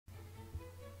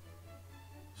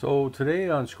So today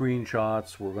on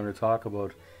Screenshots, we're going to talk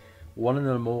about one of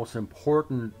the most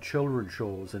important children's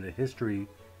shows in the history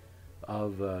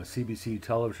of CBC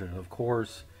television. Of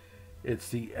course, it's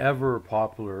the ever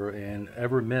popular and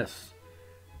ever missed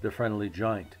The Friendly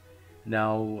Giant.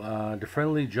 Now, The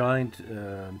Friendly Giant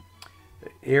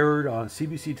aired on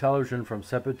CBC television from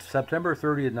September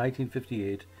 30th,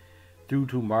 1958 through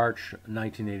to March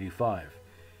 1985.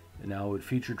 Now, it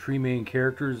featured three main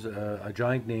characters, a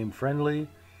giant named Friendly,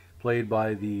 played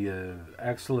by the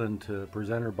excellent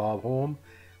presenter Bob Home,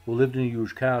 who lived in a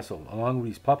huge castle, along with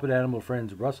his puppet animal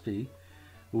friends Rusty,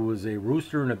 who was a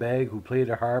rooster in a bag who played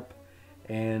a harp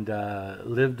and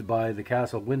lived by the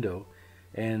castle window,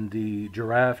 and the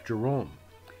giraffe Jerome.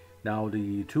 Now,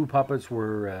 the two puppets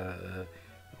were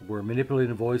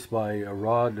manipulated and voiced by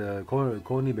Rod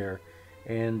Coneybear,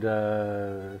 and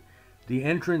the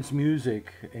entrance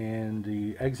music and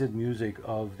the exit music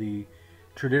of the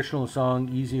traditional song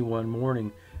Easy One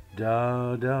Morning,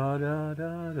 da da da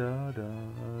da da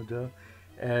da da,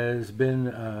 has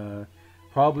been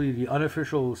probably the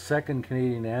unofficial second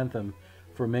Canadian anthem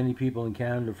for many people in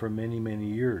Canada for many, many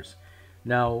years.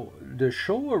 Now, the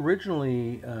show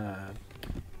originally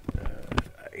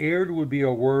aired would be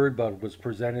a word, but was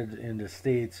presented in the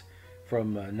States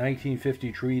from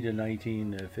 1953 to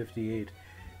 1958,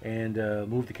 and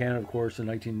moved to Canada, of course, in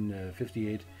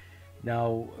 1958.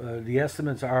 Now, the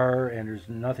estimates are, and there's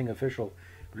nothing official,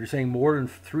 but they're saying more than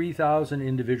 3,000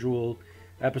 individual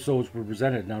episodes were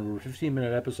presented. Now, there were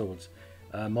 15-minute episodes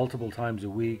multiple times a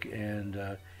week,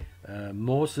 and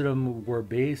most of them were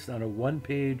based on a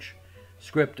one-page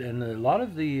script, and a lot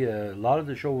of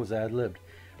the show was ad-libbed.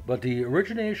 But the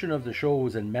origination of the show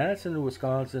was in Madison,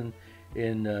 Wisconsin,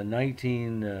 in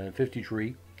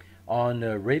 1953, on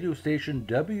radio station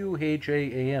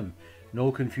WHAAM. No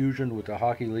confusion with the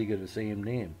hockey league of the same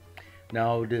name.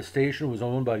 Now, this station was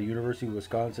owned by the University of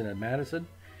Wisconsin at Madison,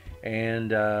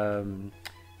 and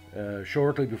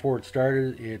shortly before it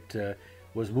started, it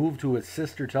was moved to its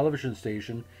sister television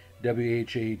station,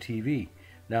 WHA-TV.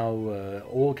 Now,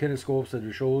 old kinescopes of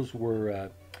the shows were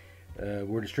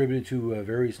distributed to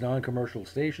various non-commercial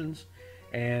stations,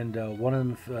 and one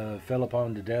of them fell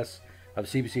upon the desk of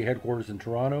CBC headquarters in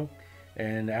Toronto.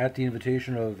 And at the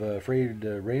invitation of Fred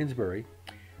Rainsbury,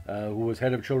 who was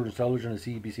head of children's television at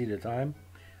CBC at the time,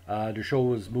 the show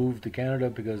was moved to Canada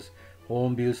because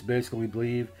Home basically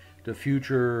believed the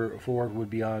future for it would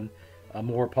be on a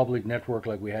more public network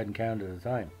like we had in Canada at the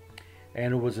time.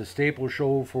 And it was a staple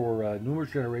show for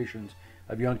numerous generations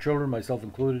of young children, myself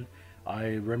included.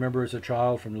 I remember as a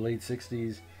child from the late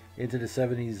 60s into the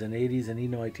 70s and 80s and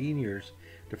even my teen years,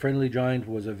 The Friendly Giant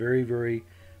was a very, very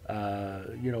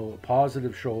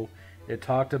positive show. It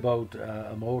talked about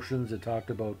emotions, it talked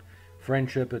about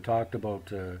friendship, it talked about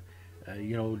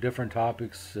different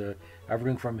topics,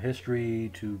 everything from history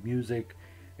to music.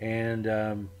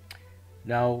 And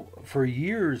now, for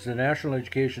years, the National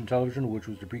Education Television, which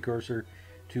was the precursor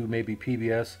to maybe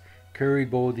PBS,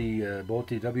 carried both the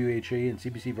WHA and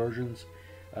CBC versions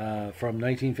from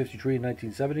 1953 and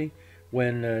 1970,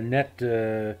 when NET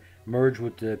merged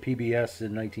with PBS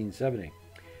in 1970.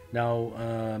 Now,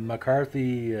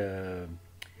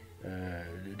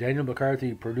 Daniel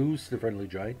McCarthy produced The Friendly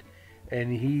Giant,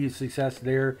 and his success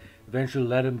there eventually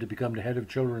led him to become the head of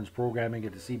children's programming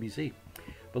at the CBC.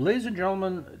 But ladies and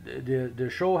gentlemen, the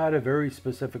show had a very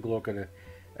specific look at it,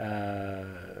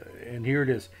 and here it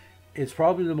is. It's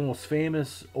probably the most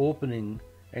famous opening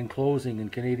and closing in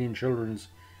Canadian children's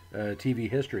TV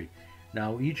history.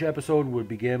 Now, each episode would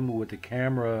begin with the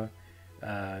camera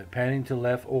panning to the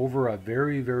left over a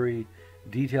very, very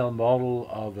detailed model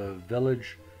of a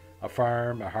village, a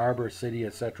farm, a harbor, city,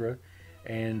 etc.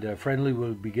 And Friendly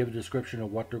will be given a description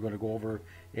of what they're going to go over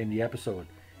in the episode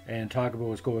and talk about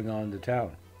what's going on in the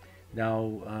town.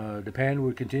 Now, the pan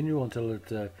would continue until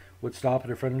it would stop at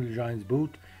the Friendly Giant's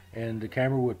boot, and the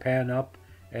camera would pan up,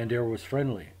 and there was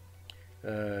Friendly,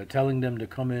 telling them to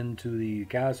come into the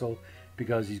castle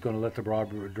because he's going to let the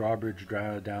drawbridge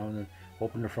down and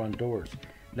open the front doors.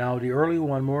 Now, the early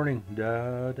one morning,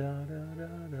 da da da da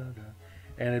da da,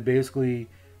 and it basically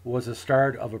was a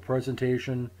start of a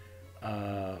presentation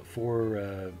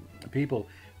for people.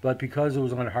 But because it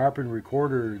was on harp and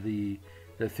recorder, the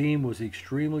theme was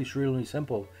extremely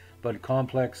simple but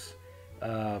complex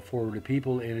for the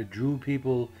people, and it drew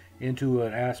people into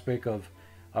an aspect of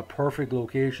a perfect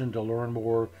location to learn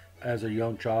more as a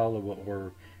young child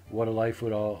or what a life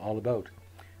was all about.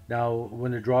 Now,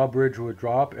 when the drawbridge would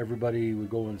drop, everybody would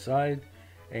go inside,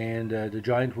 and the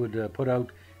giant would put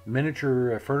out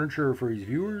miniature furniture for his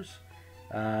viewers,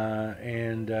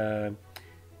 and the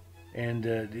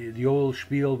old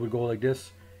spiel would go like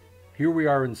this: here we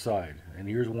are inside, and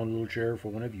here's one little chair for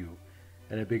one of you,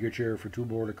 and a bigger chair for two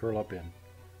more to curl up in,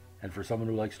 and for someone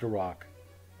who likes to rock,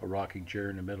 a rocking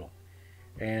chair in the middle.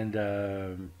 And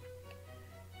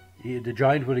the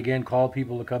giant would again call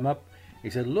people to come up.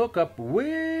 He said, "Look up,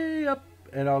 way up,"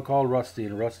 and I'll call Rusty,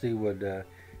 and Rusty would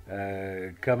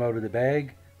come out of the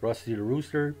bag, Rusty the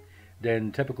rooster.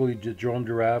 Then typically Jerome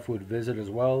Giraffe would visit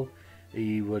as well.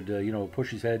 He would,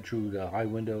 push his head through the high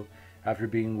window after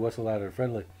being whistled at and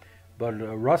friendly. But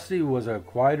Rusty was a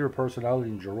quieter personality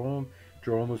than Jerome.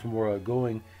 Jerome was more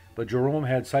outgoing, but Jerome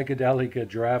had psychedelic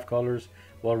giraffe colors,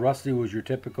 while Rusty was your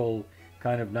typical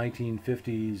kind of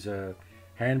 1950s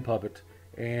hand puppet.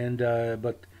 And the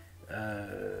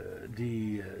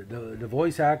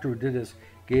voice actor who did this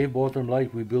gave both of them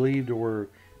life. We believed they were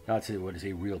not say what to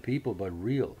say real people, but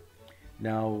real.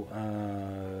 Now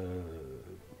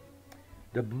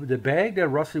the bag that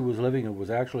Rusty was living in was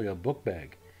actually a book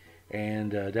bag,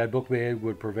 and that book bag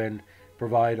would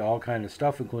provide all kind of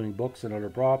stuff, including books and other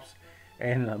props.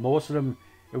 And most of them,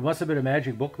 it must have been a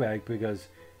magic book bag, because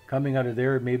coming out of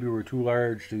there maybe were too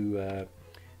large to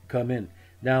come in.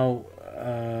 Now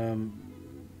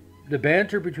the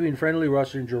banter between friendly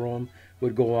Rusty and Jerome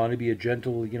would go on to be a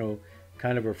gentle,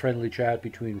 kind of a friendly chat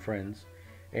between friends,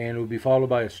 and it would be followed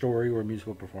by a story or a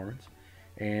musical performance.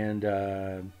 And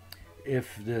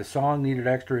if the song needed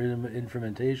extra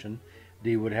instrumentation,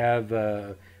 they would have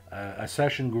a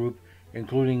session group,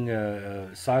 including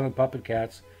silent puppet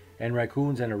cats and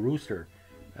raccoons and a rooster.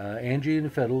 Angie and the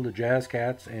fiddle, the jazz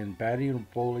cats, and Patty and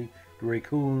Polly, the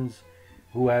raccoons,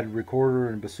 who had recorder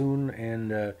and bassoon,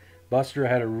 and Buster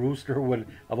had a rooster with,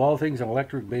 of all things, an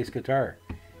electric bass guitar.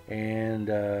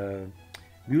 And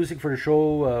music for the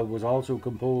show was also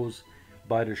composed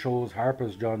by the show's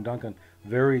harpist, John Duncan.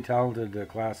 Very talented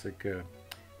classic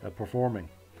performing.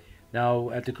 Now,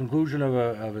 at the conclusion of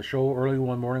a show, early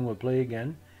one morning would play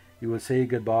again. He would say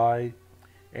goodbye,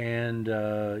 and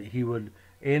he would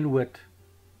end with,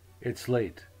 "It's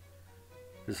late.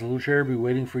 This little chair will be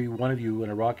waiting for you, one of you, in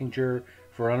a rocking chair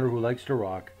for another who likes to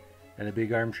rock, and a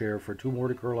big armchair for two more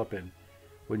to curl up in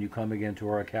when you come again to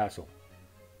our castle.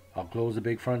 I'll close the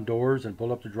big front doors and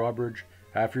pull up the drawbridge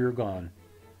after you're gone.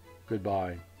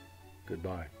 Goodbye.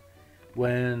 Goodbye."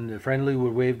 When the friendly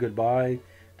would wave goodbye,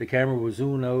 the camera would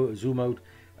zoom out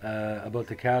about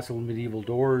the castle medieval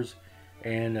doors,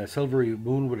 and a silvery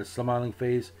moon with a smiling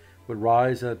face would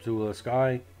rise up to the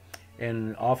sky,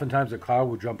 and oftentimes a cow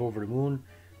would jump over the moon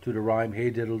to the rhyme, "Hey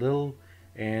diddle diddle,"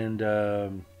 and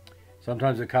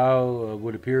sometimes a cow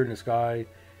would appear in the sky,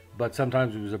 but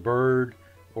sometimes it was a bird,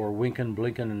 or winking,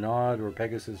 blinking, and nod, or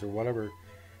Pegasus, or whatever.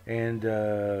 And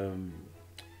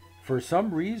for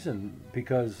some reason,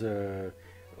 because the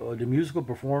musical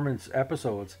performance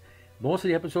episodes, most of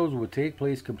the episodes would take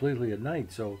place completely at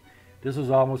night. So this was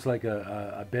almost like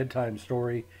a bedtime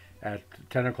story at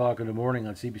 10 o'clock in the morning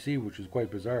on CBC, which is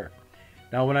quite bizarre.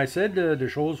 Now, when I said the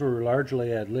shows were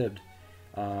largely ad-libbed,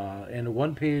 and a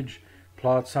one-page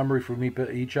plot summary for me,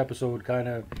 each episode kind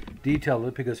of detailed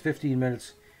it, because 15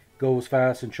 minutes goes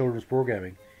fast in children's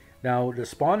programming. Now, the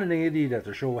spontaneity that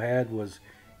the show had was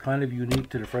kind of unique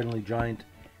to the Friendly Giant,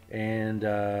 and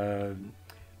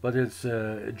but its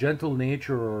gentle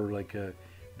nature, or like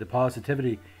the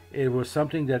positivity, it was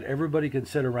something that everybody could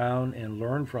sit around and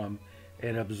learn from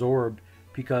and absorb,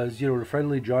 because the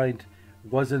Friendly Giant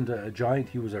wasn't a giant,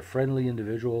 he was a friendly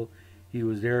individual. He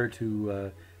was there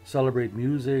to celebrate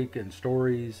music and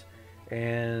stories,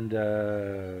 and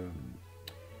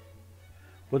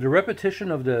well, the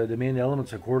repetition of the main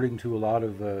elements, according to a lot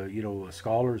of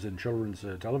scholars in children's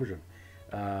television,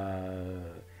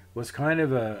 was kind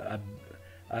of a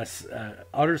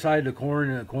other side of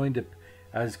the coin to,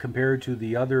 as compared to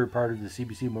the other part of the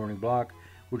CBC morning block,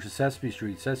 which is Sesame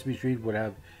Street. Sesame Street would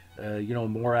have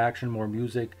more action, more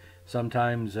music,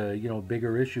 sometimes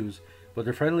bigger issues. But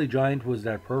the Friendly Giant was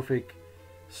that perfect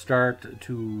start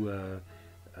to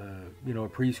a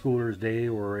preschooler's day,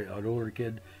 or an older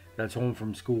kid that's home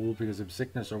from school because of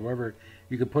sickness or whatever.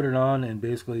 You could put it on, and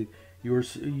basically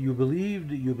you believed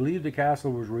the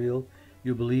castle was real.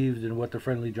 You believed in what the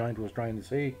Friendly Giant was trying to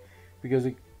say, because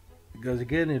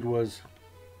again, it was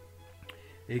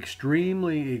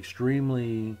extremely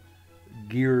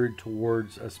geared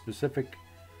towards a specific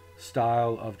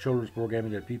style of children's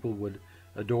programming that people would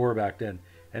adore back then.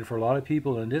 And for a lot of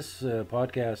people, and this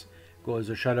podcast goes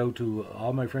a shout out to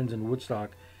all my friends in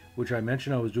Woodstock, which I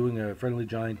mentioned I was doing a Friendly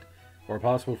Giant, or a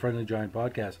possible Friendly Giant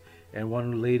podcast, and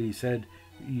one lady said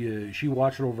she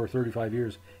watched it over 35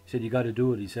 years. He said, "You got to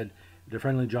do it." He said, "The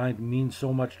Friendly Giant means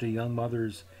so much to young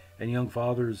mothers and young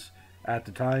fathers at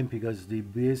the time, because they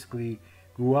basically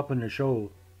grew up in the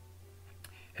show,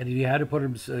 And if you had to put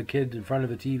a kid in front of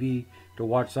a TV to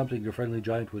watch something, the Friendly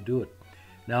Giant would do it.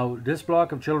 Now, this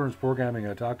block of children's programming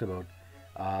I talked about,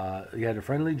 you had a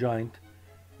Friendly Giant,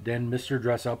 then Mr.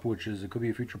 Dress Up, which is, it could be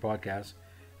a future podcast,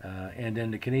 and then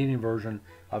the Canadian version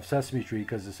of Sesame Street,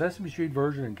 because the Sesame Street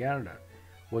version in Canada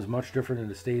was much different in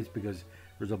the States because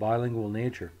there's a bilingual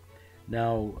nature.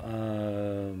 Now,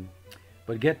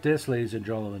 but get this, ladies and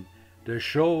gentlemen, the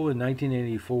show in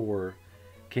 1984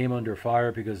 came under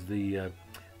fire because the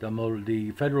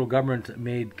federal government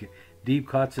made deep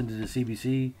cuts into the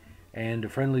CBC, and the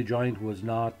Friendly Giant was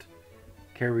not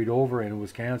carried over, and it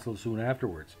was cancelled soon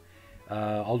afterwards.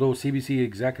 Although CBC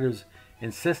executives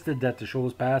insisted that the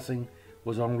show's passing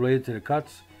was unrelated to the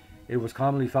cuts, it was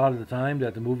commonly thought at the time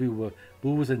that the movie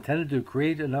was intended to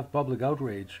create enough public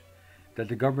outrage that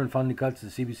the government funding cuts to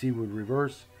CBC would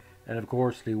reverse, and of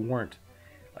course they weren't.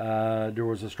 There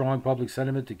was a strong public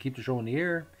sentiment to keep the show in the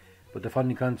air, but the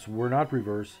funding cuts were not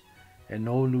reversed, and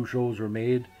no new shows were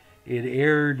made. It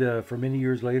aired for many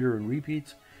years later in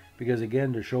repeats, because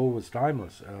again, the show was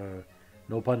timeless,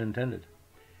 no pun intended.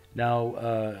 Now,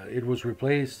 it was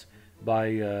replaced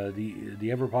by the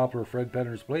ever-popular Fred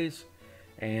Penner's Place,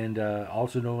 and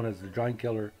also known as the Giant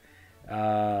Killer.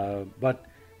 But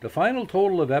the final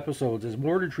total of episodes is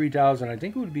more than 3,000. I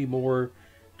think it would be more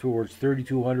towards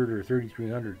 3,200 or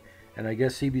 3,300. And I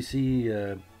guess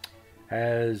CBC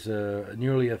has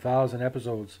nearly 1,000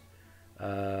 episodes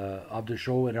of the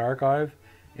show in archive,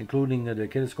 including the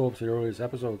kinescopes, the earliest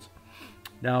episodes.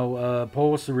 Now,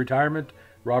 post retirement,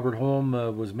 Robert Holm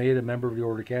was made a member of the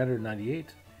Order of Canada in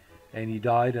 '98, and he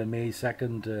died on May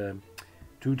 2nd,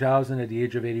 2000 at the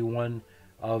age of 81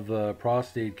 of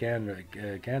prostate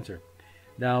cancer.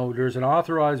 Now, there's an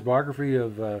authorized biography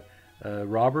of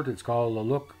Robert. It's called A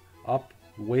Look Up,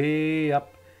 Way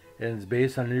Up, and it's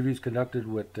based on interviews conducted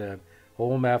with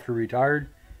Holm after retired,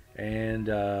 and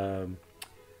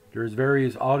there's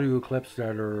various audio clips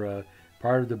that are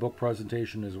part of the book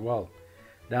presentation as well.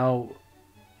 Now,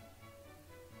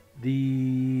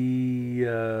 the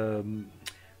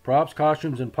props,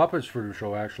 costumes, and puppets for the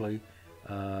show actually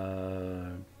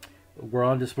were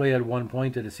on display at one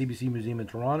point at the CBC Museum in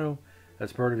Toronto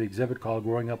as part of the exhibit called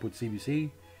Growing Up with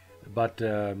CBC. But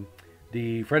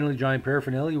the Friendly Giant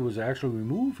paraphernalia was actually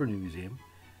removed from the museum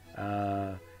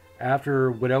after,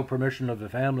 without permission of the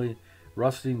family,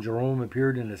 Rusty and Jerome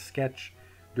appeared in a sketch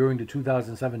during the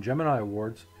 2007 Gemini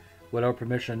Awards without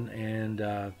permission,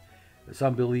 and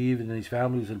some believe in these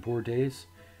families in poor taste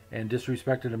and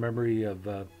disrespected the memory of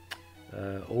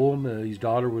Ohm. His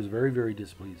daughter was very, very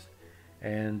displeased.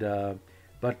 And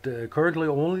but currently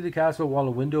only the castle wall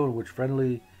and window in which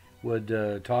Friendly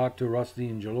would talk to Rusty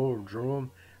and Jerome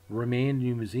remain in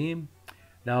the museum.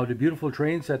 Now, the beautiful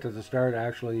train set at the start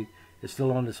actually is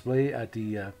still on display at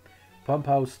the Pump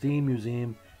House Steam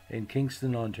Museum in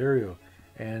Kingston, Ontario,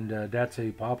 and that's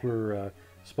a popular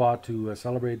spot to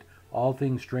celebrate all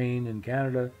things train in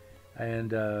Canada.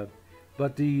 And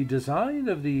but the design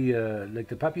of the like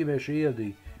the papier-mâché of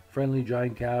the Friendly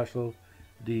Giant castle,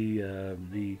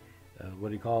 the what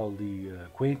do you call the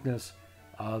quaintness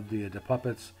of the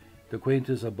puppets, the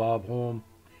quaintness of Bob Holm.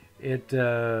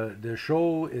 The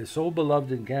show is so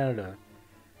beloved in Canada.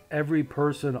 Every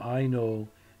person I know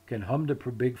can hum the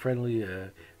big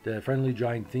the Friendly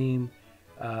Giant theme.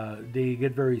 They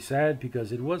get very sad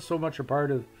because it was so much a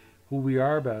part of who we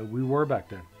were back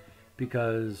then.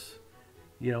 Because,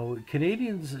 you know,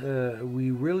 Canadians,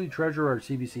 we really treasure our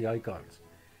CBC icons.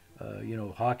 You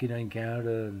know, Hockey Night in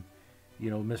Canada, and, you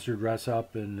know, Mr. Dress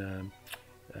Up, and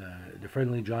the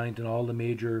Friendly Giant, and all the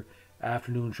major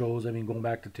afternoon shows. I mean, going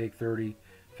back to Take 30,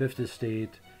 Fifth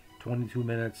Estate, 22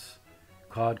 Minutes,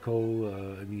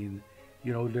 Codco. I mean,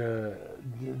 you know,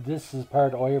 this is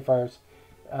part of OIFR's.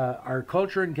 Our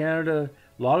culture in Canada,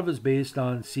 a lot of it is based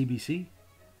on CBC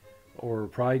or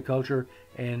Pride culture.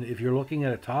 And if you're looking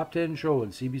at a top 10 show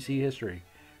in CBC history,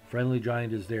 Friendly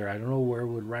Giant is there. I don't know where it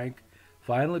would rank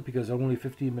finally because it's only a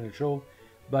 15-minute show.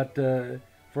 But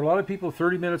for a lot of people,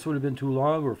 30 minutes would have been too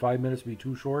long, or 5 minutes would be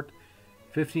too short.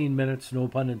 15 minutes, no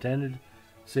pun intended,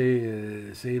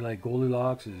 say like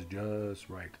Goldilocks is just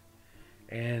right.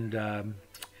 And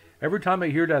every time I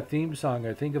hear that theme song,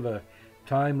 I think of a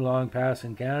time long past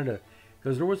in Canada,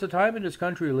 because there was a time in this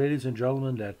country, ladies and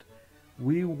gentlemen, that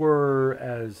we were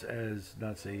as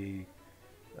not say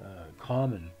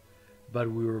common,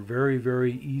 but we were very,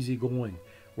 very easygoing.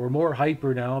 We're more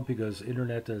hyper now because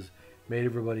internet has made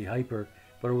everybody hyper,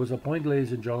 but it was a point,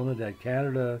 ladies and gentlemen, that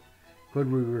Canada could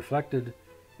be reflected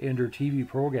in their TV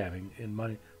programming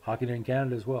in Hockey Night in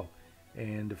Canada as well,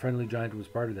 and the Friendly Giant was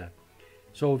part of that.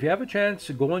 So if you have a chance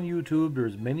to go on YouTube,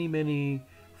 there's many